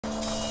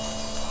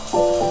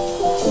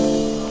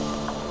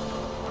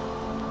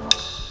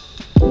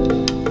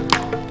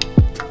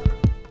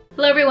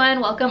Hello everyone,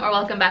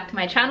 welcome back to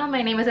my channel.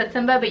 My name is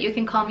Atsimba, but you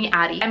can call me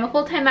Atty. I'm a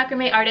full-time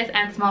macrame artist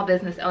and small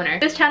business owner.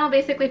 This channel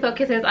basically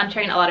focuses on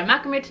sharing a lot of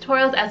macrame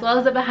tutorials as well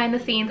as the behind the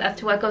scenes as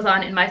to what goes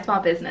on in my small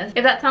business.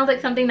 If that sounds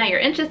like something that you're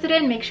interested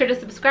in, make sure to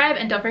subscribe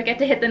and don't forget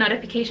to hit the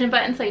notification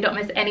button so you don't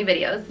miss any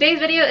videos. Today's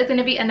video is going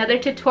to be another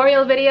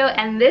tutorial video,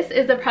 and this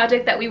is the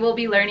project that we will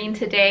be learning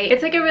today.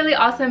 It's like a really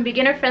awesome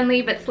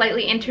beginner-friendly but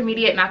slightly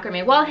intermediate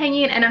macrame wall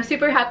hanging, and I'm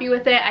super happy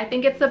with it. I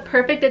think it's the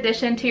perfect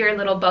addition to your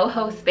little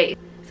boho space.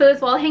 So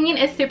this wall hanging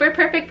is super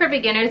perfect for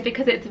beginners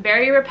because it's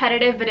very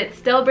repetitive, but it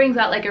still brings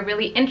out like a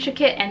really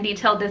intricate and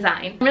detailed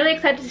design. I'm really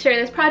excited to share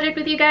this project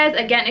with you guys.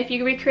 Again, if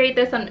you recreate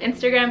this on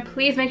Instagram,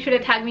 please make sure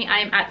to tag me. I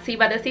am at C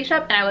by the C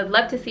Shop and I would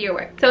love to see your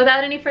work. So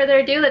without any further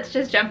ado, let's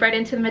just jump right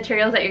into the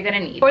materials that you're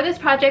gonna need. For this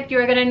project, you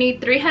are gonna need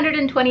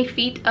 320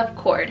 feet of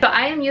cord. So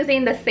I am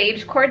using the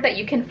sage cord that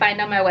you can find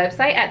on my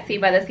website at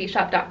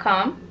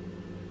cbythecshop.com.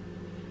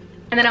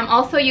 And then I'm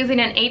also using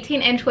an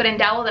 18-inch wooden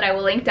dowel that I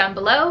will link down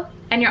below.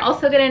 And you're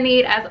also gonna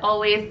need, as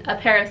always, a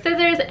pair of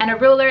scissors and a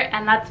ruler,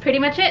 and that's pretty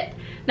much it.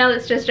 Now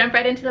let's just jump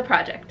right into the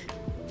project.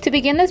 To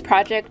begin this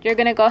project, you're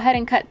gonna go ahead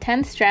and cut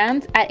 10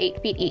 strands at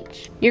 8 feet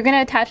each. You're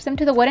gonna attach them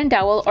to the wooden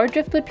dowel or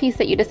driftwood piece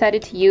that you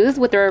decided to use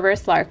with the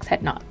reverse lark's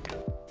head knot.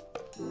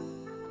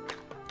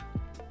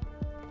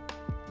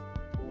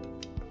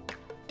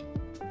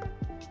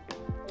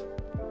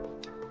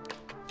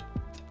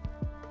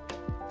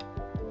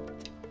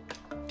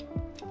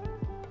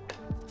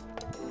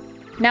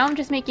 Now I'm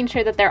just making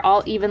sure that they're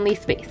all evenly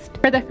spaced.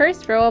 For the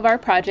first row of our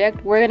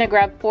project, we're gonna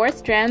grab 4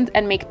 strands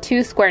and make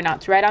 2 square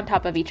knots right on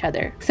top of each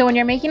other. So when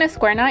you're making a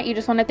square knot, you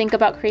just wanna think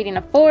about creating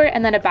a 4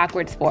 and then a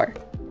backwards 4.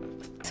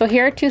 So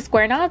here are 2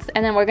 square knots,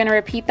 and then we're gonna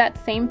repeat that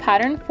same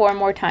pattern 4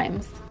 more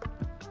times.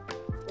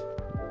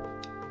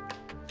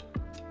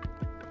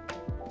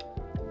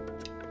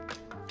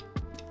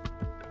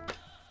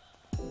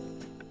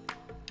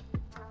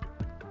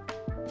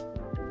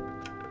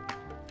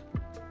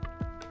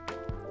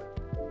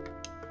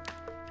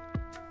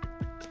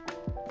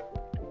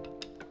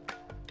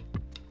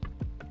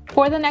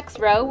 For the next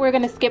row, we're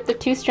going to skip the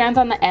 2 strands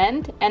on the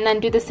end and then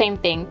do the same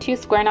thing, 2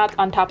 square knots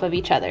on top of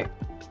each other.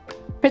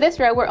 For this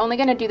row, we're only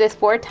going to do this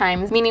 4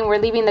 times, meaning we're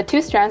leaving the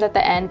 2 strands at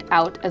the end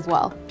out as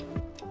well.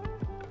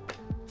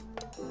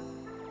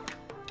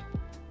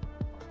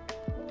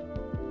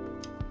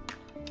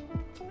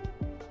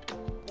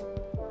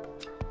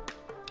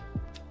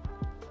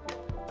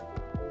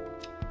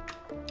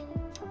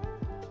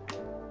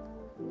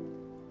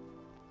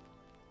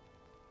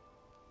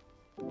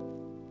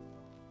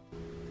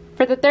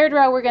 For the third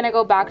row, we're going to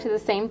go back to the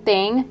same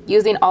thing,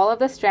 using all of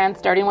the strands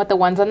starting with the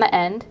ones on the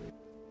end.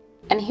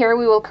 And here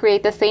we will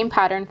create the same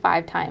pattern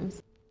 5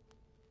 times.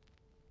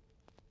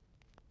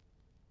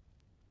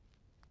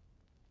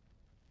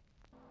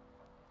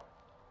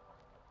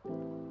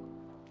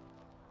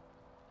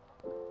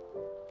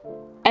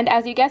 And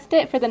as you guessed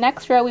it, for the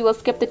next row, we will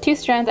skip the 2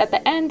 strands at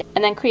the end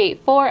and then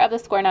create 4 of the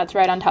square knots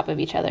right on top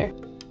of each other.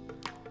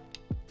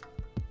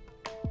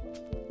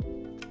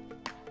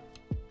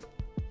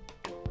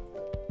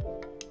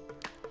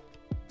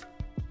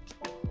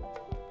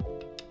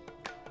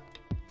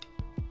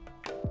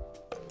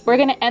 We're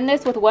going to end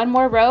this with 1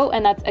 more row,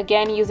 and that's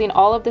again using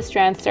all of the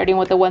strands starting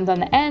with the ones on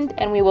the end,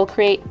 and we will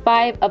create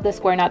 5 of the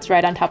square knots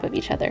right on top of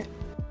each other.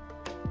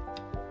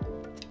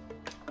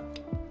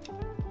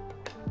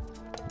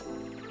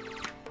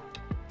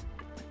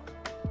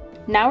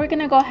 Now we're going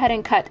to go ahead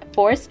and cut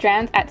 4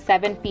 strands at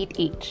 7 feet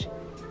each.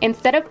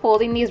 Instead of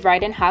folding these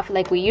right in half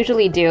like we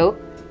usually do,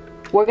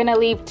 we're going to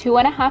leave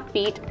 2.5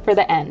 feet for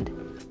the end.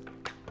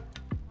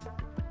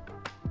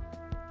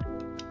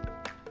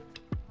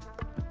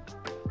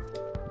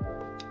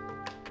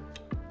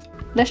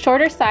 The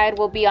shorter side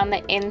will be on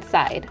the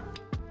inside.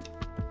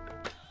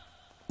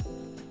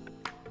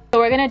 So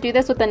we're going to do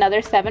this with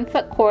another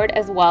 7-foot cord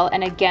as well,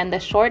 and again the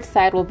short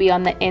side will be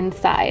on the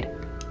inside.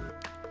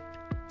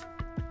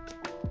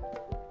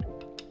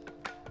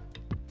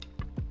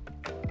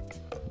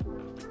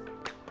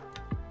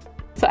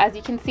 So as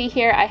you can see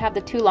here, I have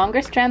the 2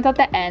 longer strands at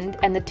the end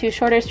and the 2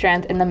 shorter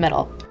strands in the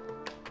middle.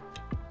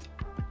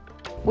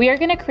 We are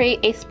going to create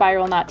a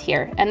spiral knot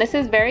here, and this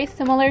is very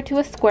similar to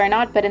a square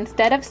knot, but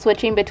instead of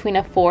switching between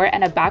a 4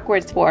 and a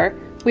backwards 4,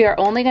 we are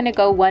only going to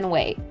go one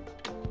way.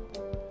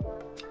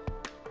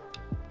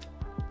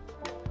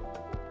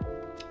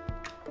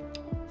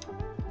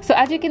 So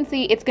as you can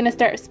see, it's going to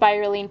start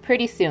spiraling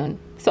pretty soon.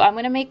 So I'm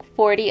going to make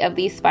 40 of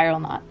these spiral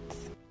knots.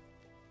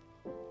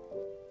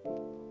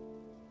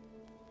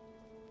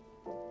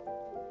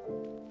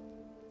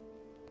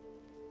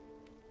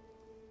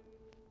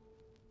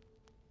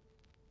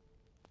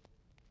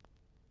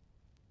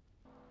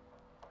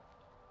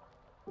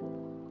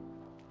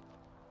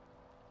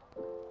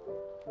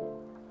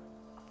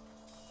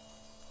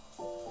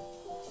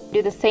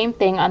 Do the same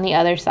thing on the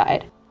other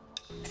side.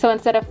 So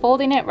instead of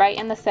folding it right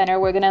in the center,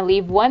 we're going to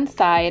leave one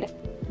side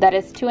that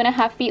is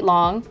 2.5 feet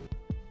long,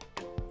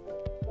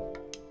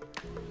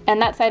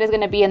 and that side is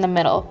going to be in the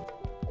middle.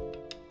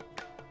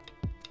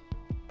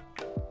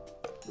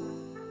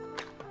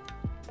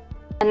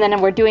 And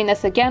then we're doing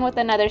this again with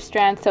another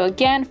strand. So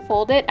again,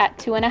 fold it at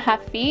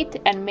 2.5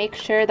 feet and make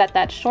sure that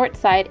that short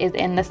side is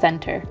in the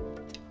center.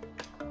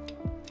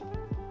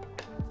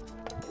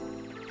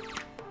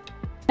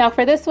 Now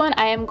for this one,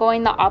 I am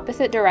going the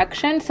opposite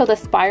direction, so the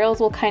spirals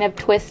will kind of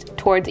twist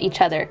towards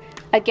each other.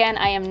 Again,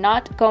 I am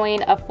not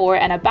going a 4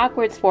 and a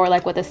backwards 4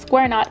 like with a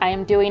square knot. I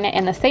am doing it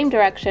in the same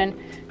direction,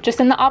 just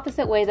in the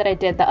opposite way that I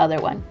did the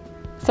other one.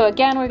 So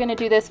again, we're going to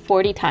do this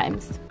 40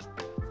 times.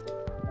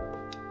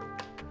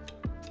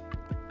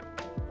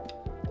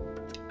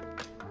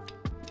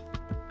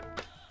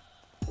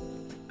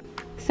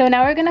 So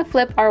now we're going to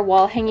flip our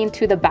wall hanging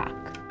to the back.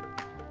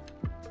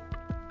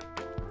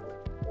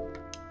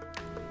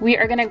 We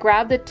are going to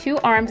grab the 2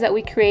 arms that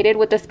we created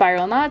with the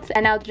spiral knots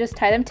and now just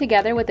tie them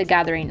together with a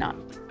gathering knot.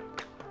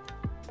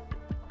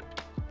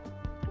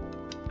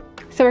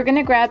 So we're going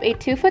to grab a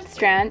 2-foot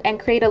strand and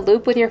create a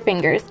loop with your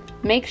fingers.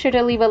 Make sure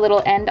to leave a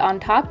little end on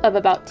top of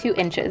about 2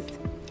 inches.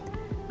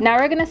 Now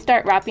we're going to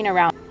start wrapping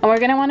around, and we're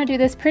going to want to do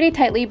this pretty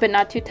tightly but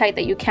not too tight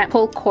that you can't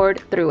pull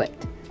cord through it.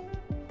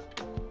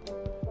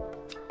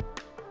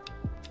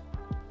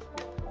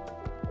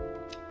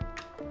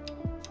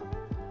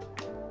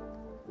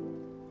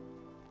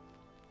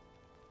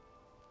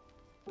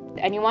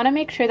 And you want to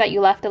make sure that you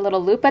left a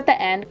little loop at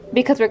the end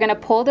because we're going to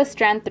pull the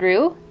strand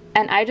through,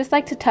 and I just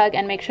like to tug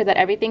and make sure that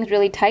everything's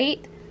really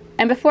tight.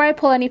 And before I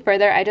pull any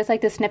further, I just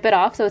like to snip it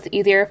off so it's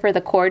easier for the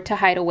cord to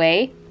hide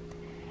away.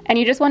 And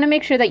you just want to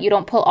make sure that you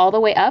don't pull all the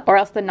way up or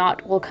else the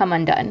knot will come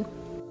undone.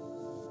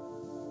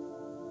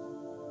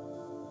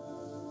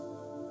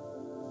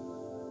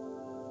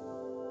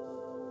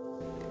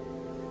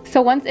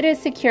 So once it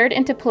is secured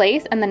into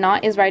place and the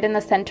knot is right in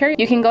the center,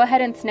 you can go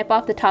ahead and snip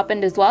off the top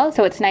end as well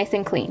so it's nice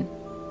and clean.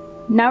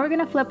 Now we're going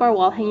to flip our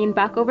wall hanging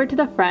back over to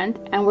the front,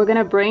 and we're going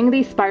to bring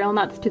these spiral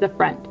knots to the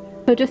front.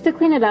 So just to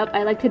clean it up,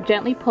 I like to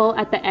gently pull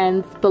at the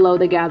ends below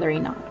the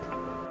gathering knot.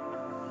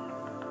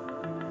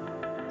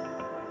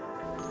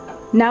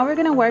 Now we're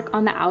going to work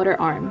on the outer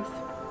arms.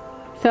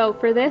 So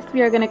for this,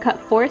 we are going to cut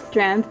 4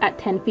 strands at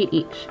 10 feet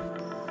each.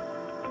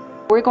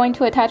 We're going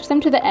to attach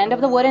them to the end of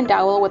the wooden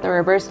dowel with a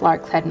reverse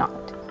lark's head knot.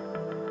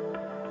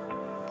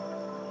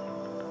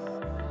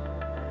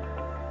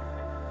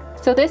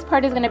 So this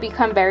part is going to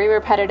become very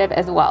repetitive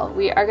as well.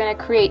 We are going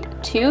to create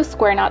 2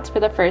 square knots for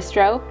the first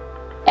row,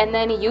 and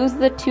then use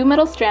the 2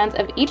 middle strands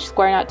of each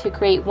square knot to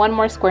create 1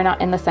 more square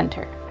knot in the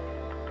center.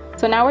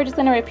 So now we're just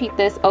going to repeat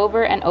this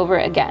over and over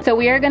again. So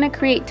we are going to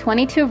create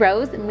 22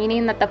 rows,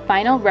 meaning that the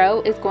final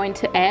row is going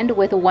to end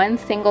with 1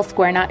 single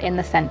square knot in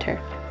the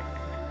center.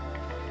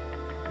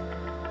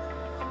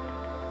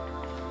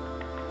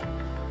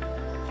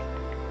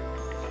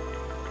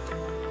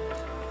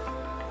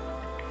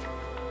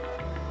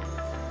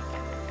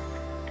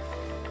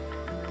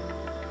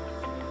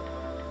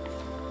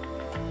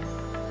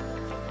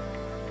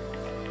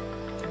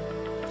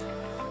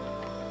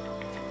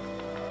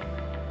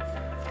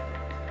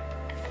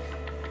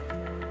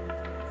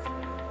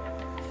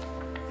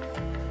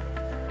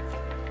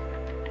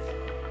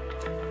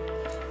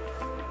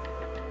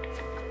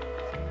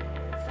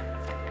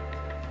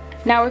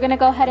 Now we're going to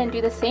go ahead and do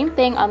the same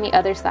thing on the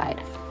other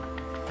side.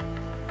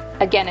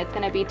 Again, it's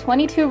going to be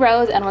 22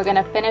 rows, and we're going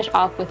to finish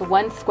off with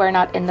 1 square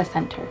knot in the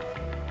center.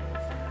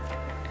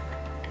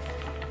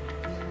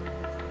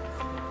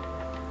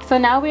 So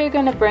now we are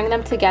going to bring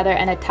them together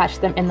and attach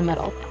them in the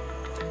middle.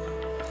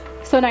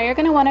 So now you're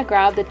going to want to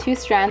grab the 2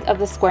 strands of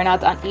the square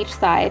knots on each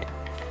side.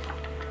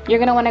 You're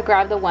going to want to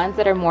grab the ones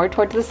that are more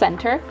towards the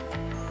center.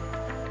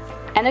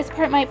 And this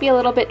part might be a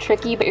little bit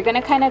tricky, but you're going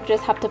to kind of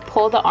just have to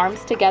pull the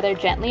arms together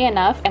gently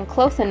enough and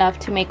close enough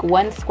to make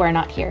 1 square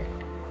knot here.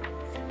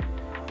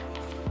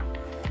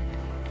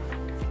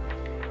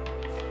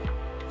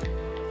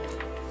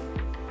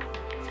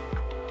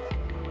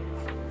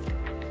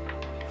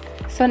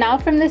 So now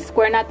from this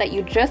square knot that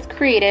you just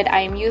created, I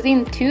am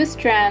using 2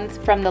 strands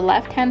from the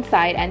left hand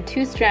side and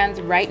 2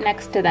 strands right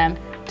next to them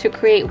to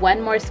create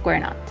 1 more square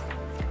knot.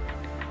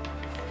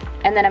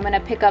 And then I'm going to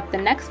pick up the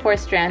next 4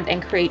 strands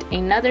and create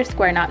another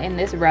square knot in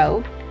this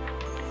row.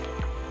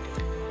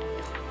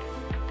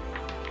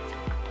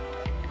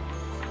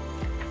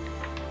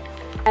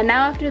 And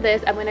now after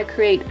this, I'm going to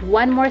create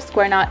 1 more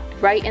square knot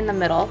right in the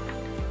middle.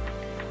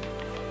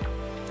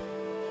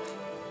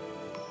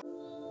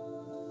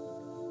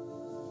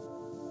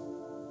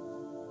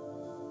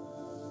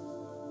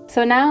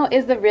 So now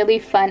is the really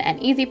fun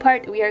and easy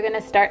part. We are going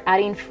to start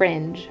adding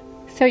fringe.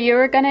 So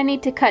you're going to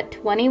need to cut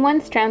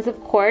 21 strands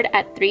of cord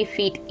at 3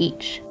 feet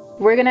each.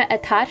 We're going to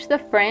attach the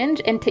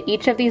fringe into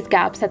each of these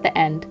gaps at the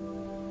end.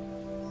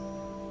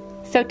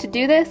 So to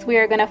do this, we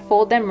are going to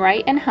fold them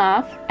right in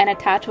half and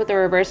attach with a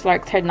reverse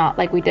lark's head knot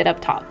like we did up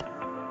top.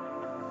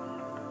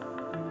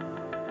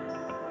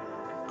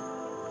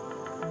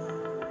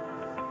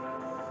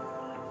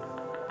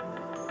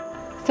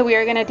 So we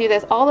are going to do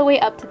this all the way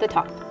up to the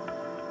top.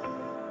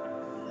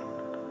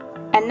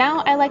 And now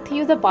I like to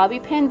use a bobby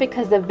pin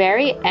because the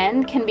very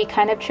end can be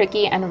kind of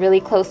tricky and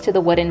really close to the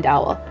wooden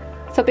dowel.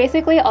 So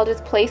basically I'll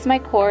just place my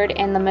cord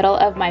in the middle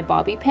of my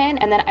bobby pin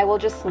and then I will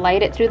just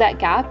slide it through that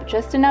gap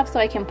just enough so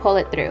I can pull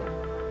it through.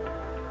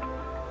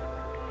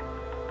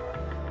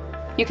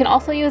 You can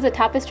also use a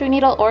tapestry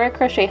needle or a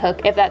crochet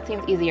hook if that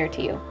seems easier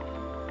to you.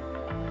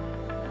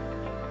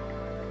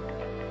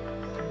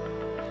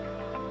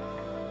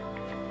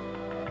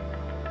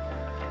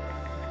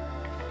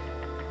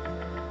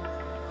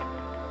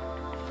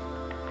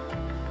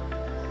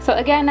 So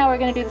again, now we're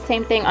going to do the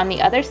same thing on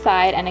the other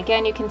side, and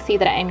again you can see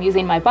that I'm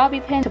using my bobby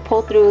pin to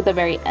pull through the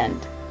very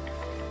end.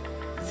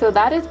 So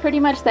that is pretty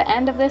much the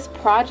end of this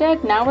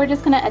project. Now we're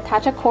just going to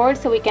attach a cord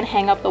so we can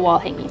hang up the wall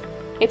hanging.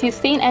 If you've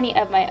seen any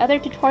of my other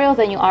tutorials,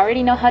 then you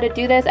already know how to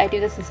do this. I do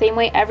this the same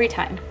way every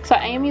time. So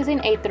I am using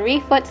a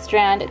 3-foot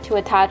strand to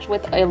attach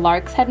with a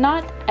lark's head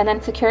knot and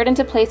then secure it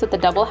into place with a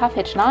double half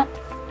hitch knot.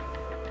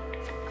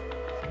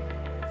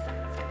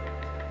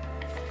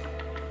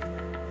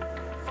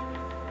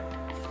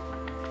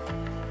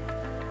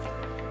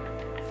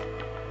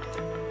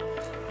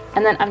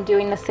 And then I'm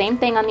doing the same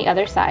thing on the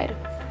other side.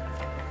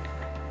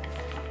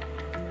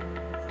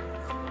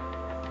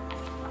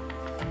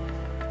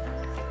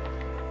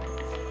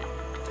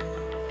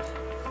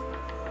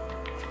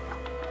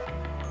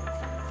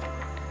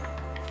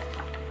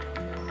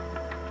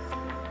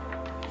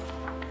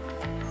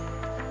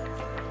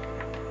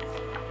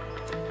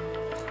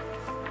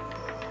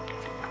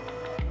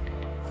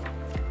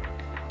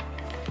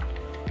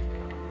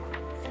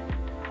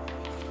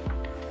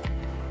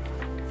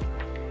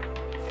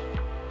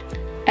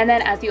 And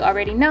then, as you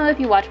already know, if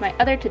you watch my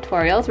other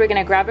tutorials, we're going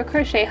to grab a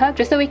crochet hook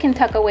just so we can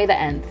tuck away the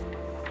ends.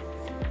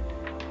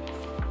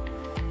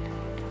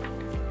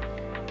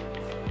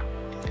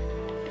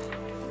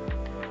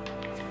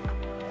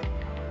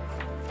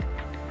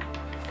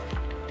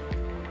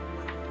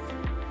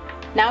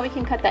 Now we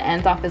can cut the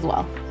ends off as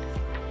well.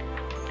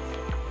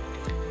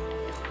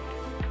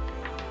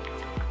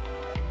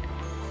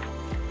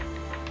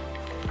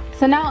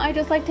 So now I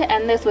just like to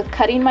end this with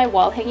cutting my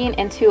wall hanging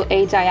into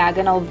a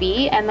diagonal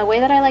V, and the way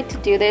that I like to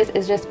do this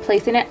is just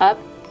placing it up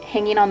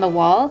hanging on the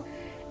wall,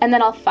 and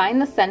then I'll find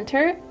the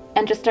center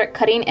and just start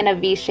cutting in a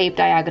V-shaped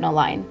diagonal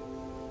line.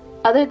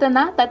 Other than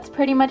that, that's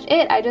pretty much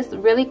it. I just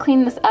really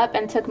cleaned this up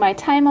and took my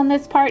time on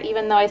this part,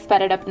 even though I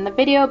sped it up in the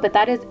video, but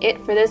that is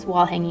it for this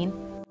wall hanging.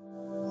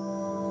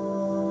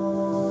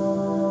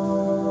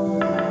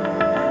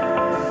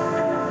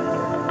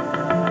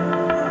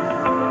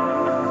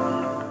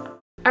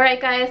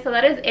 Alright guys, so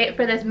that is it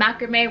for this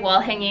macrame wall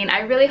hanging.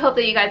 I really hope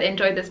that you guys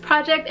enjoyed this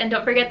project, and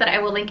don't forget that I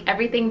will link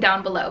everything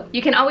down below.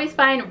 You can always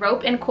find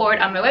rope and cord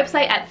on my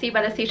website at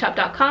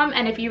cbythecshop.com,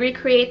 and if you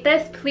recreate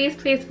this, please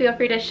feel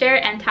free to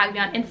share and tag me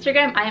on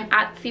Instagram. I am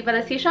at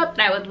cbythecshop,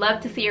 and I would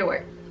love to see your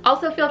work.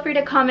 Also, feel free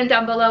to comment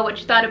down below what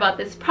you thought about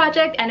this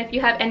project, and if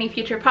you have any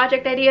future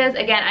project ideas.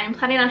 Again, I am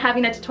planning on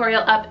having a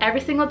tutorial up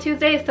every single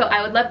Tuesday, so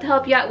I would love to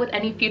help you out with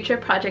any future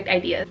project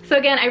ideas. So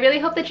again, I really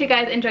hope that you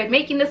guys enjoyed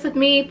making this with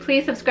me.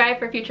 Please subscribe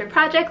for future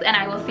projects, and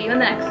I will see you in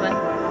the next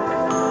one.